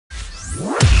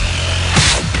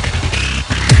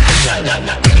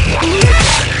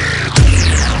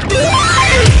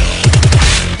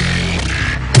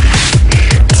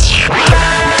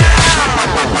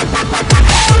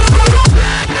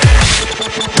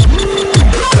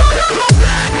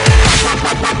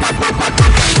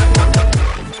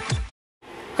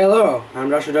Hello,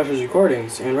 I'm Dr. Dusher's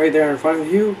Recordings, and right there in front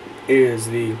of you is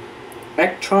the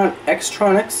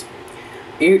X-Tronics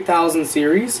 8000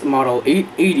 series Model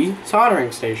 880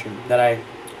 soldering station that I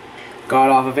got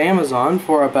off of Amazon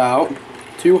for about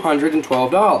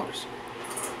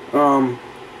 $212.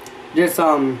 This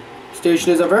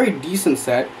station is a very decent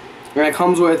set, and it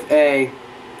comes with a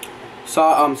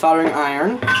soldering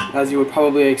iron, as you would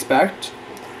probably expect,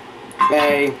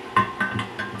 a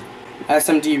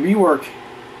SMD Rework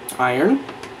iron,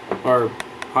 or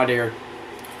hot air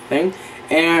thing,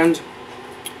 and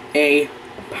a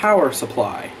power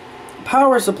supply.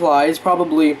 Power supply is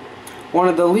probably one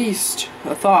of the least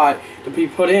thought to be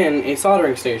put in a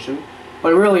soldering station,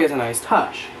 but it really is a nice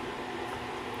touch.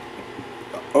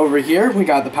 Over here we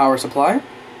got the power supply,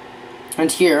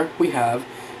 and here we have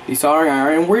the soldering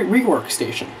iron and rework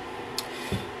station.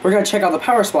 We're going to check out the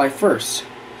power supply first.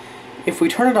 If we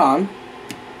turn it on,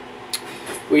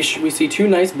 we see two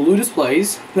nice blue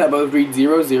displays that both read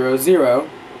 000,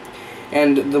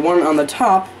 and the one on the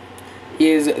top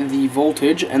is the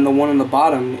voltage and the one on the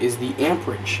bottom is the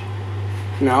amperage.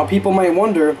 Now people might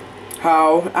wonder,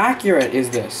 how accurate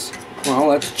is this? Well,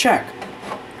 let's check.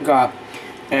 Got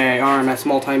a Rms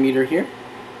Multimeter here,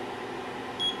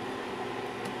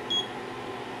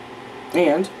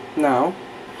 and now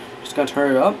just gonna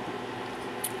turn it up.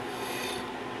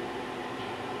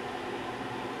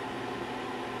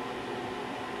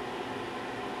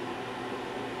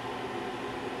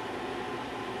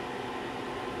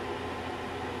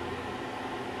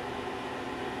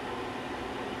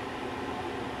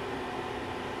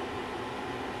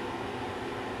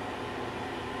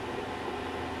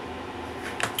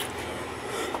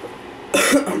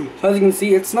 So as you can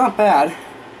see, it's not bad.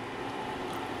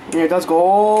 And it does go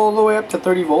all the way up to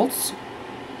 30 volts.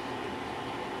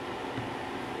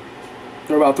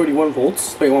 Or about 31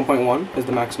 volts, 31.1 is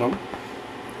the maximum.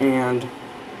 And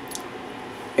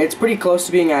it's pretty close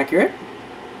to being accurate.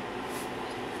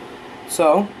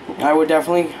 So, I would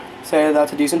definitely say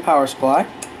that's a decent power supply.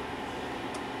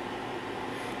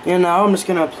 And now I'm just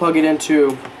going to plug it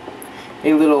into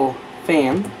a little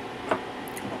fan.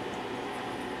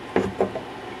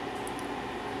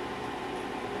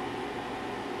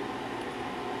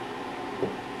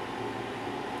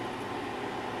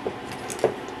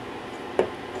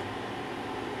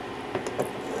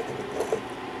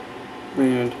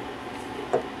 And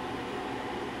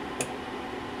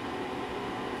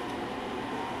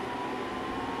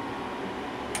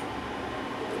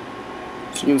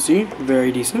so you can see, very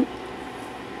decent.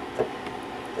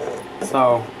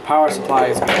 So power supply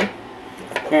is good,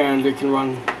 and it can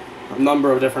run a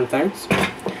number of different things.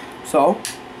 So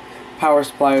power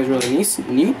supply is really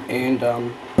neat,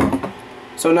 and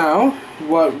so now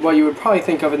what you would probably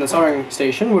think of in the soldering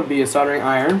station would be a soldering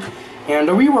iron and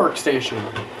a rework station.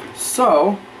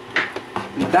 So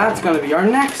that's going to be our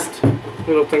next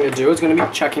little thing to do. Is going to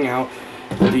be checking out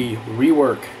the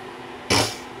rework.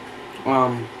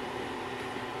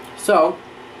 So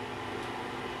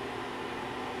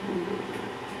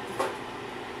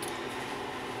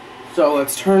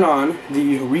let's turn on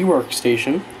the rework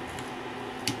station,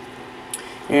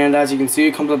 and as you can see,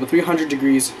 it comes up to 300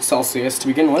 degrees Celsius to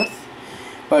begin with,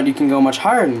 but you can go much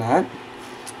higher than that.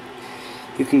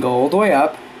 You can go all the way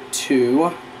up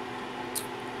to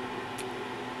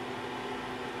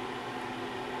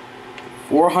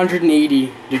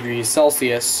 480 degrees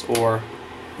Celsius, or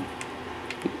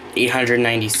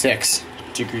 896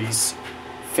 degrees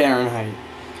Fahrenheit,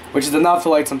 which is enough to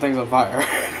light some things on fire.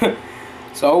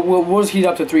 So we'll just heat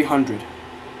up to 300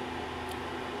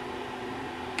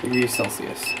 degrees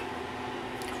Celsius,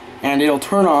 and it'll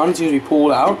turn on as soon as we pull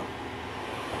it out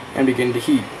and begin to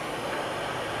heat.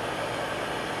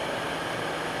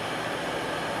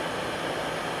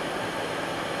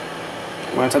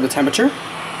 When it's at the temperature,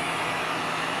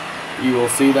 you will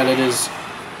see that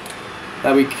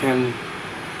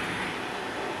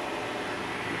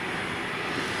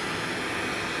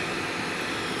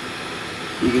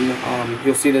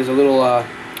you'll see there's a little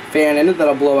fan in it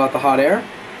that'll blow out the hot air,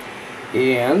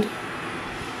 and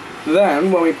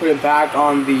then when we put it back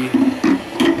on the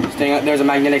thing, there's a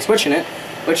magnetic switch in it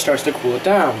which starts to cool it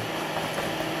down.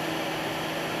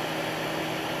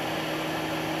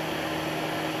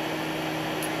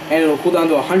 And it'll cool down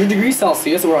to 100 degrees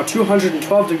Celsius, or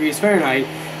 212 degrees Fahrenheit,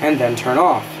 and then turn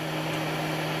off.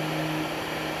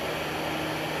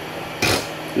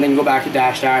 And then you go back to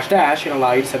dash and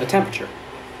allow you to set the temperature.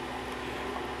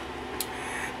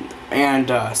 And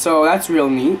so that's real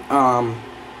neat. Now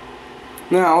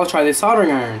let's try the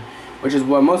soldering iron, which is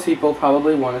what most people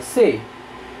probably want to see.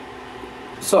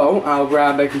 So I'll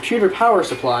grab a computer power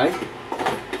supply,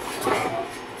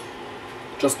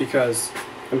 just because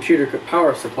computer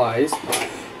power supplies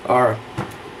are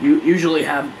usually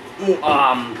have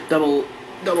double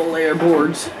layer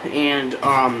boards and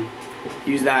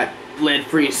use that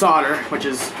lead-free solder, which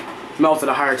is melted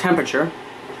at a higher temperature.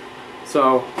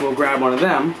 So we'll grab one of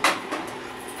them.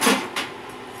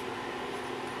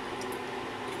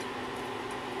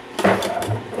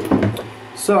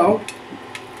 So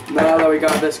now that we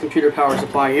got this computer power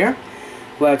supply here,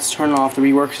 let's turn off the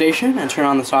rework station and turn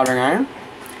on the soldering iron.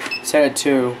 Set it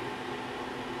to,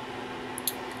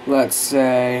 let's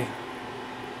say,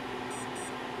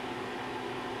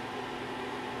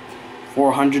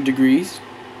 400 degrees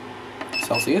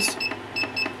Celsius.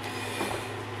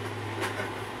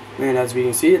 And as we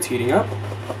can see, it's heating up.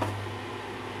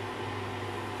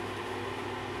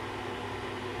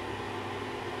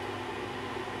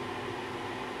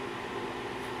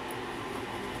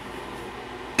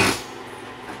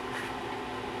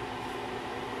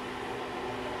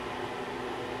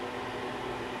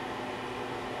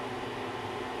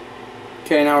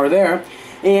 Okay, now we're there,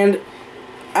 and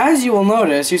as you will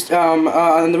notice, on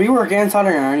the rework and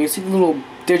soldering iron, you see the little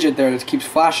digit there that keeps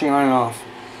flashing on and off.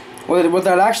 What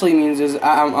that actually means is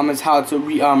how it's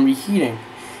reheating.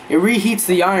 It reheats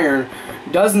the iron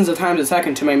dozens of times a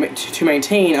second to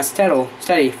maintain a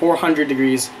steady 400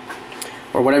 degrees,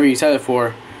 or whatever you set it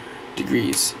for,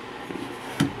 degrees.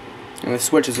 And the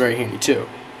switch is very handy too.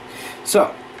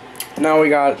 So now we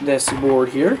got this board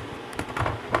here,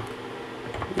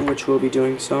 which we'll be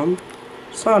doing some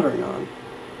soldering on.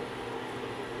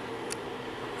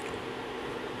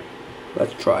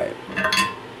 Let's try it.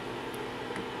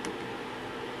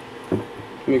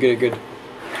 Let me get a good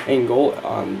angle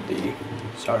on the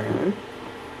soldering iron.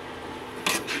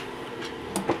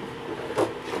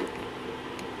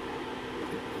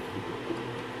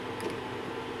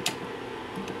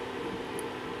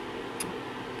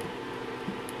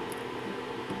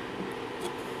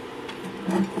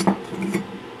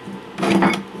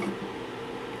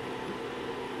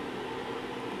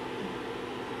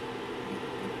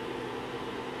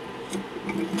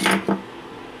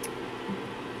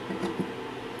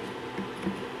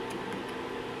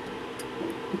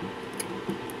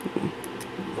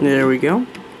 There we go.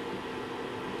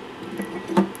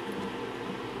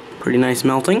 Pretty nice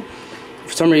melting.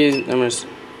 For some reason, I'm just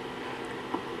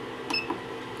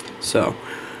so.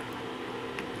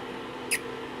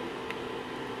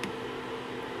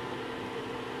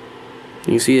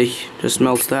 You see, it just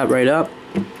melts that right up.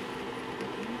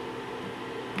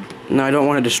 Now I don't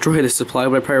want to destroy this supply,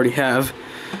 but I probably already have.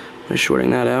 I'm shorting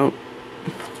that out.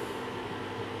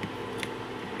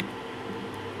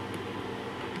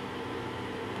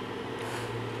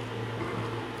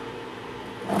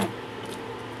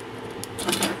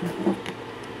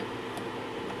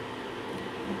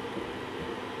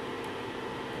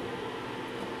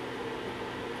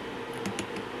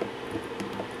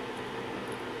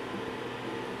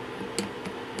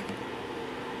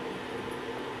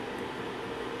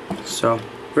 So,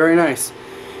 very nice.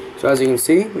 So as you can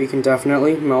see, we can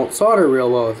definitely melt solder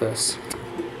real well with this.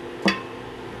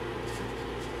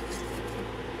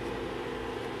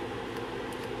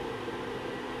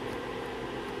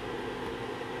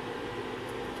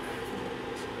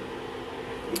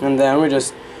 And then we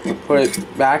just put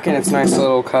it back in its nice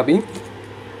little cubby,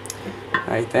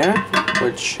 right there,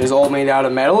 which is all made out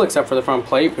of metal except for the front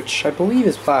plate, which I believe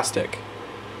is plastic.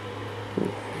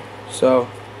 So,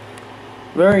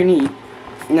 very neat.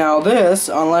 Now this,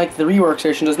 unlike the Rework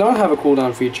Station, does not have a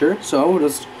cooldown feature, so we'll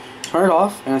just turn it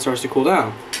off and it starts to cool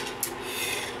down.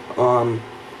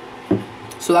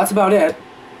 So that's about it.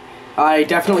 I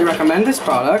definitely recommend this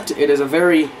product. It is a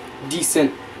very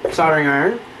decent soldering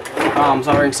iron,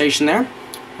 soldering station there.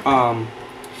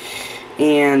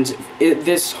 And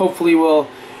this hopefully will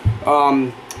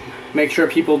make sure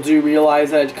people do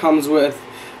realize that it comes with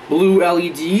blue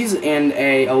LEDs and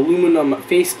a aluminum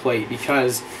faceplate,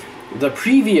 because the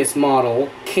previous model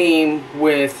came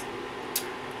with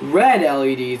red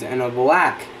LEDs and a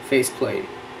black faceplate.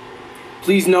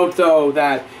 Please note though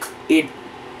that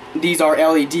these are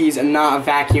LEDs and not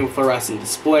vacuum fluorescent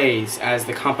displays, as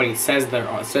the company says they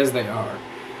are.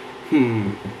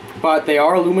 But they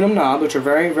are aluminum knobs, which are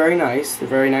very, very nice. They're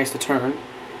very nice to turn.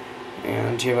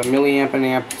 And you have a milliamp and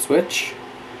amp switch.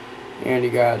 And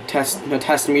you got a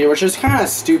test meter, which is kind of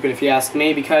stupid if you ask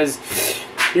me, because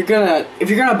if you're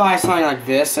gonna buy something like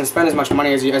this and spend as much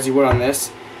money as you would on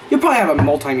this, you'll probably have a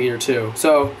multimeter too.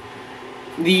 So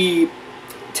the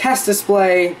test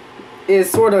display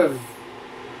is sort of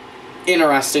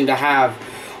interesting to have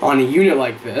on a unit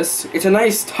like this. It's a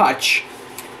nice touch,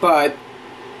 but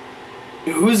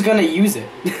who's gonna use it?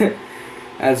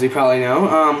 as we probably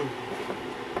know.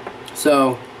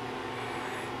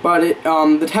 But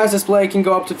the test display can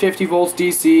go up to 50 volts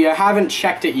DC. I haven't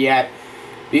checked it yet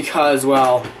because,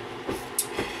 well,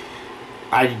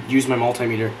 I use my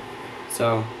multimeter.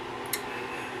 So,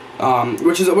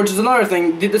 which is another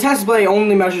thing. The test display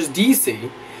only measures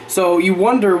DC, so you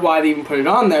wonder why they even put it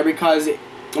on there, because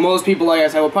most people, like I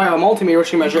said, will probably have a multimeter which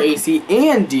can measure AC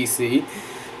and DC.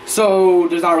 So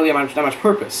there's not really that much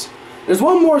purpose. There's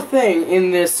one more thing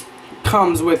in this,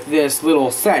 comes with this little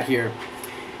set here,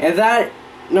 and that,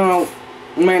 no,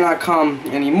 may not come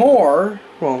anymore.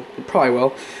 Well, it probably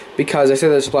will, because I said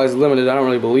the supply is limited. I don't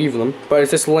really believe them. But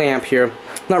it's this lamp here.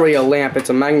 Not really a lamp, it's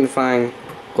a magnifying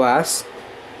glass,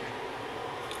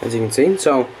 as you can see.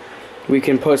 So we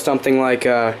can put something like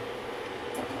a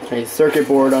circuit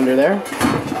board under there.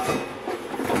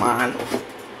 Come on.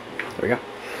 There we go.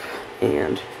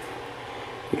 And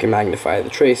we can magnify the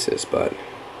traces, but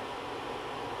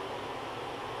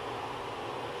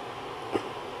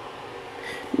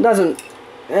it doesn't,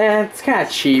 it's kind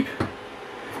of cheap.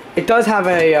 It does have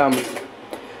a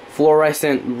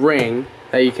fluorescent ring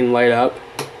that you can light up,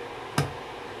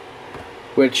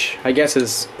 which I guess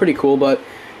is pretty cool, but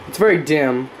it's very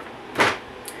dim.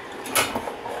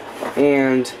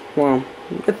 And, well,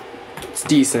 it's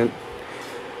decent.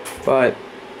 But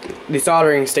the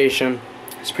soldering station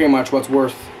is pretty much what's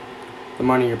worth the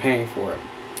money you're paying for it.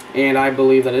 And I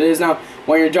believe that it is. Now,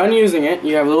 when you're done using it,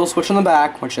 you have a little switch on the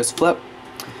back, which just flip,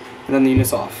 and then the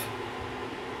unit's off.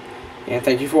 And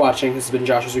thank you for watching. This has been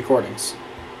Josh's Recordings.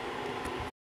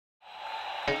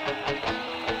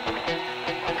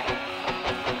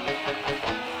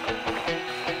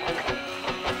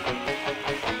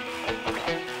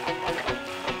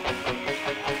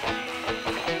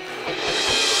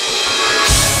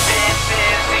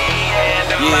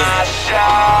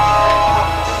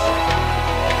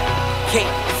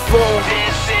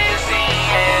 This is the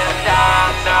end, I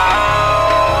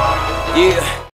know. Yeah.